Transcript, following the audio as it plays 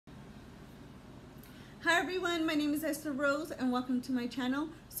Hi everyone, my name is Esther Rose and welcome to my channel.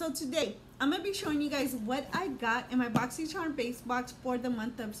 So today I'm going to be showing you guys what I got in my BoxyCharm Base Box for the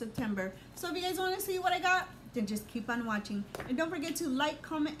month of September. So if you guys want to see what I got, then just keep on watching. And don't forget to like,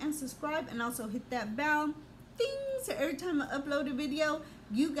 comment, and subscribe, and also hit that bell ding, so every time I upload a video,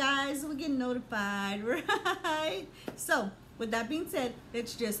 you guys will get notified, right? So with that being said,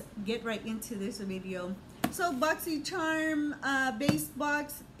 let's just get right into this video. So BoxyCharm Base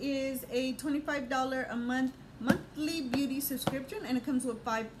Box is a $25 a month monthly beauty subscription, and it comes with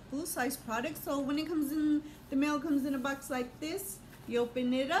 5 full-size products. So when it comes in, the mail comes in a box like this. You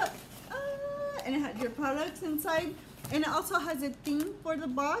open it up, and it has your products inside, and it also has a theme for the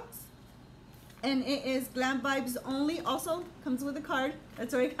box, and it is Glam Vibes Only. Also comes with a card.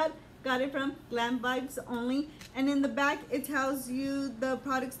 That's where I got it from, Glam Vibes Only. And in the back it tells you the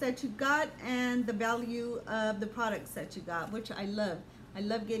products that you got and the value of the products that you got, which I love. I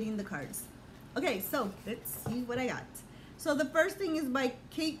love getting the cards. Okay, so let's see what I got. So the first thing is by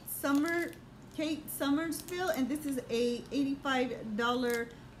Kate Somersville, and this is a $85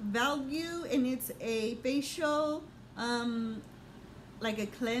 value, and it's a facial like a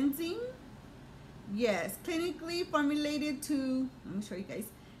cleansing. Yes, clinically formulated to, let me show you guys,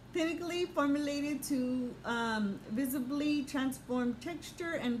 clinically formulated to visibly transform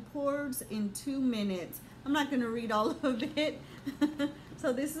texture and pores in 2 minutes. I'm not going to read all of it.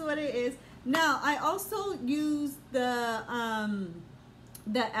 So this is what it is. Now, I also use the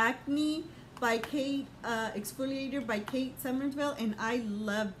Acne by Kate exfoliator by Kate Somersville, and I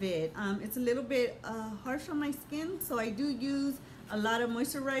love it. It's a little bit harsh on my skin, so I do use a lot of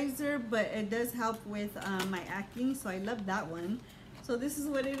moisturizer, but it does help with my acne, so I love that one. So this is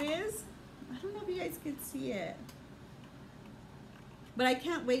what it is. I don't know if you guys can see it, but I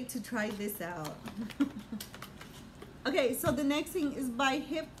can't wait to try this out. Okay, so the next thing is by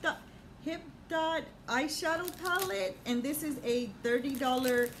Hip Dot eyeshadow palette, and this is a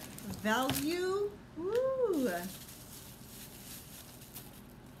 $30 value. Woo.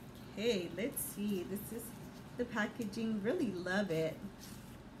 Okay, let's see. This is the packaging. Really love it.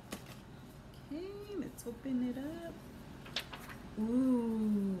 Okay, let's open it up.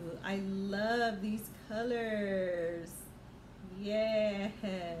 Ooh, I love these colors. Yes,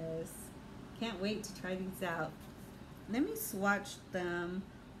 can't wait to try these out. Let me swatch them.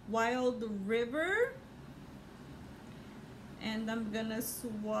 Wild River, and I'm gonna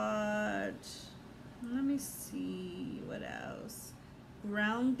swatch, let me see what else,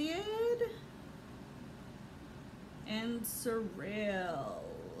 Grounded and Surreal.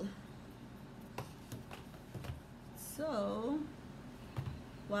 So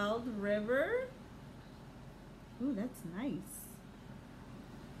Wild River, ooh, that's nice.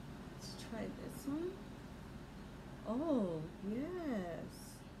 Let's try this one. Oh, yes.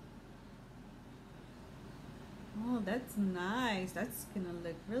 Oh, that's nice. That's gonna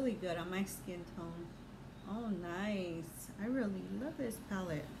look really good on my skin tone. Oh, nice. I really love this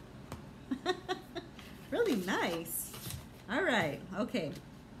palette. Really nice. All right, okay.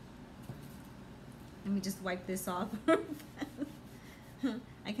 Let me just wipe this off.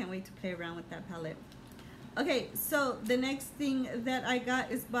 I can't wait to play around with that palette. Okay, so the next thing that I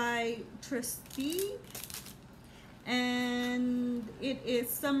got is by Trusty, and it is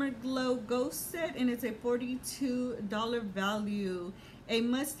Summer Glow Ghost Set, and it's a $42 value. A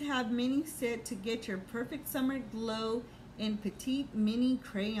must-have mini set to get your perfect summer glow in petite mini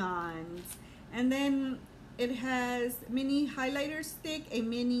crayons. And then it has mini highlighter stick, a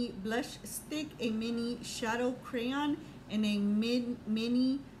mini blush stick, a mini shadow crayon, and a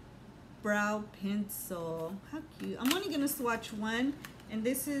mini brow pencil. How cute. I'm only gonna swatch one, and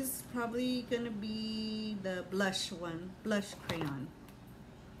this is probably gonna be the blush one, blush crayon.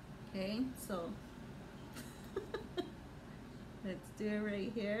 Okay, so let's do it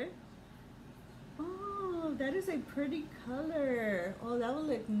right here. Oh, that is a pretty color. Oh, that will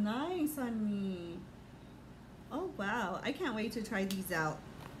look nice on me. Oh wow, I can't wait to try these out.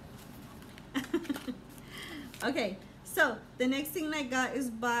 Okay, so the next thing I got is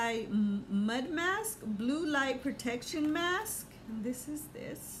by Mud Mask Blue Light Protection Mask. And this is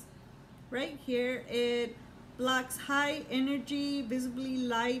this right here. It blocks high energy visibly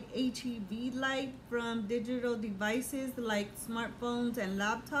light HEV light from digital devices like smartphones and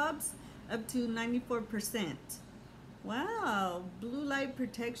laptops up to 94%. Wow, blue light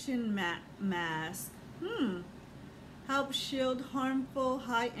protection mask. Help shield harmful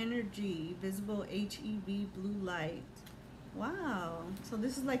high energy visible HEV blue light. Wow, so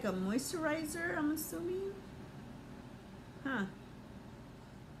this is like a moisturizer, I'm assuming. Huh.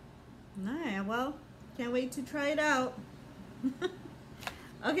 Nice. Well, can't wait to try it out.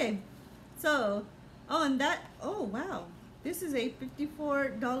 Okay, so Oh, and that, oh wow, this is a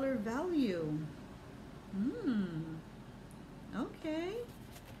 $54 value. Okay.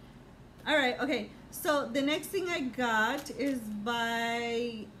 All right, okay. So the next thing I got is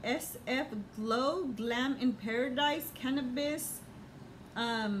by SF Glow Glam in Paradise Cannabis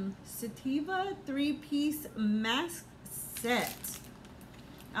Sativa 3-piece mask set.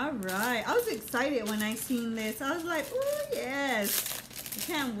 All right, I was excited when I seen this. I was like, oh yes, I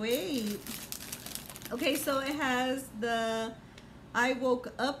can't wait. Okay, so it has the I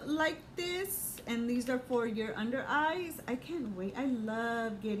woke up like this, and these are for your under eyes. I can't wait. I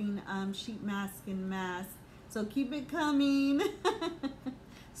love getting sheet mask and mask, so keep it coming.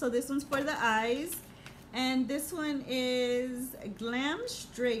 So this one's for the eyes, and this one is Glam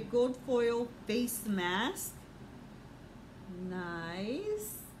Straight Gold Foil Face Mask.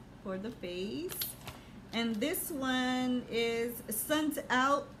 Nice for the face. And this one is Suns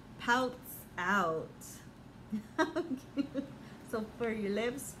Out, Pouts Out. How cute. So for your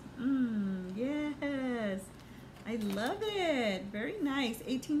lips, yes, I love it. Very nice,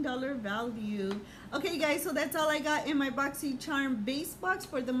 $18 value. Okay guys, so that's all I got in my BoxyCharm Base Box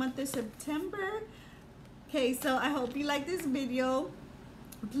for the month of September. Okay, so I hope you like this video.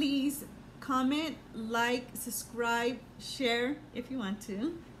 Please comment, like, subscribe, share if you want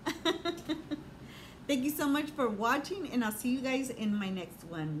to. Thank you so much for watching, and I'll see you guys in my next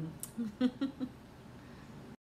one.